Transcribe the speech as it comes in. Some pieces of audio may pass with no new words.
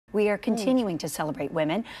We are continuing to celebrate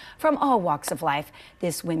women from all walks of life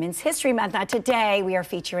this Women's History Month. Now, today we are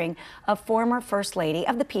featuring a former First Lady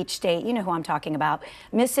of the Peach State. You know who I'm talking about,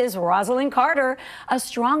 Mrs. Rosalynn Carter, a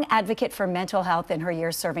strong advocate for mental health in her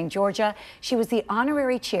years serving Georgia. She was the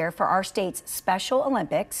honorary chair for our state's Special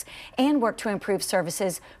Olympics and worked to improve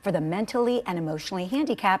services for the mentally and emotionally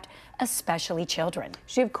handicapped, especially children.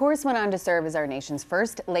 She, of course, went on to serve as our nation's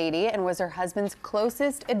First Lady and was her husband's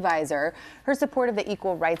closest advisor. Her support of the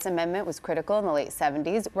Equal Rights Amendment was critical in the late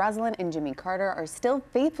 70s. Rosalynn and Jimmy Carter are still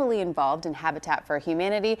faithfully involved in Habitat for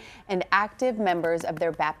Humanity and active members of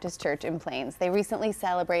their Baptist church in Plains. They recently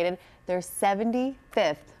celebrated their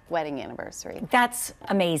 75th wedding anniversary. That's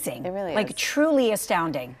amazing. It really is. Like, truly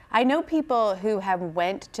astounding. I know people who have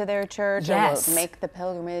went to their church Yes. or will make the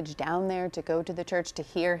pilgrimage down there to go to the church to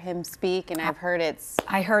hear him speak, and I've heard it's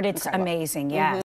I heard it's incredible. amazing, yeah.